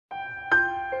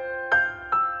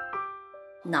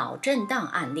脑震荡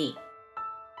案例。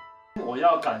我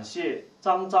要感谢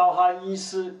张昭汉医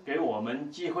师给我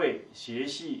们机会学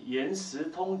习延时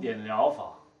通典疗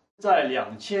法。在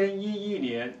2011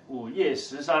年5月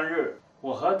13日，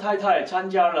我和太太参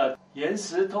加了延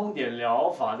时通典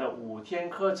疗法的5天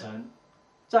课程。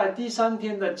在第3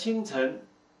天的清晨，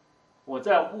我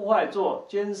在户外做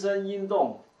健身运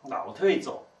动，倒退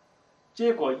走，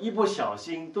结果一不小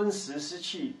心顿时失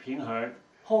去平衡，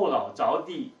后脑着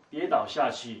地跌倒下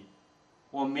去。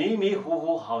我迷迷糊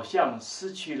糊，好像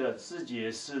失去了知觉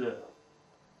似的。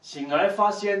醒来发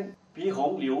现鼻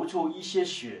孔流出一些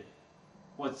血，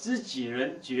我自己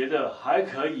人觉得还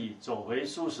可以，走回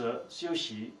宿舍休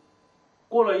息。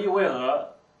过了一会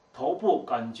儿，头部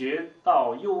感觉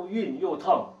到又晕又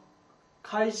痛，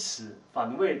开始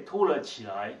反胃吐了起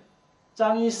来。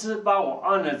张医师帮我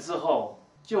按了之后，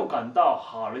就感到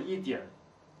好了一点，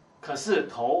可是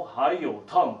头还有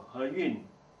痛和晕。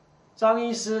张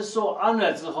医师说按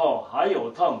了之后还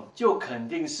有痛，就肯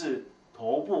定是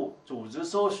头部组织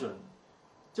受损，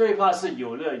最怕是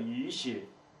有了淤血，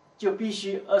就必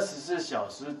须24小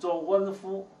时做温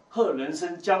敷，喝人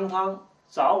参姜汤，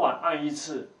早晚按1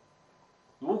次。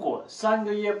如果3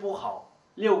个月不好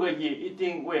，6个月一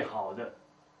定会好的。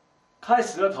开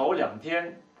始的头2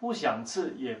天，不想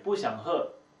吃也不想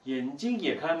喝，眼睛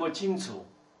也看不清楚，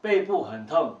背部很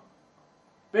痛。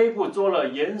背部做了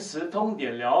延时通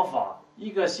典疗法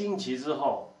1个星期之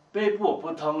后，背部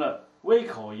不疼了，胃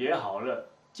口也好了，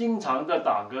经常的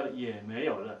打嗝也没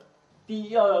有了。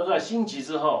第2个星期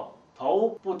之后，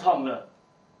头不痛了，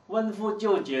温敷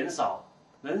就减少，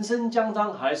人参姜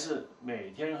汤还是每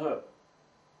天喝。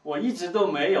我一直都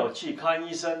没有去看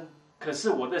医生，可是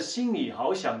我的心里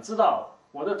好想知道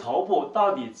我的头部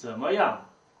到底怎么样。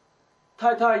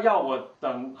太太要我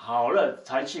等好了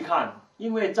才去看，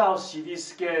因为照 CT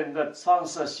scan 的放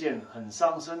射线很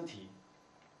伤身体。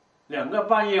2个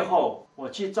半月后，我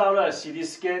去照了 CT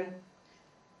scan，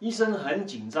 医生很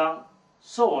紧张，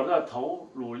说我的头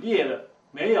颅裂了，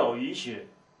没有淤血，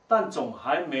但肿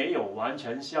还没有完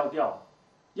全消掉，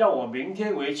要我明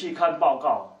天回去看报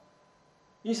告。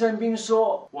医生并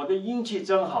说我的运气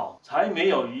真好，才没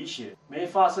有淤血，没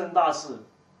发生大事。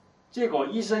结果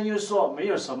医生又说没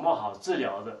有什么好治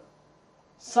疗的。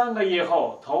3个月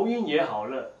后，头晕也好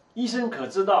了。医生可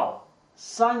知道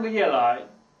，3个月来，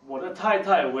我的太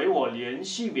太为我连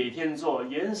续每天做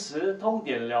延时通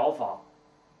典疗法，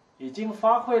已经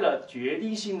发挥了决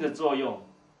定性的作用。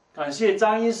感谢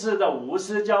张医师的无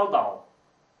私教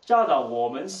导我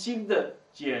们新的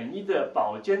简易的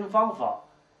保健方法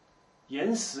——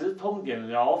延时通典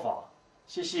疗法。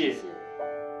谢谢。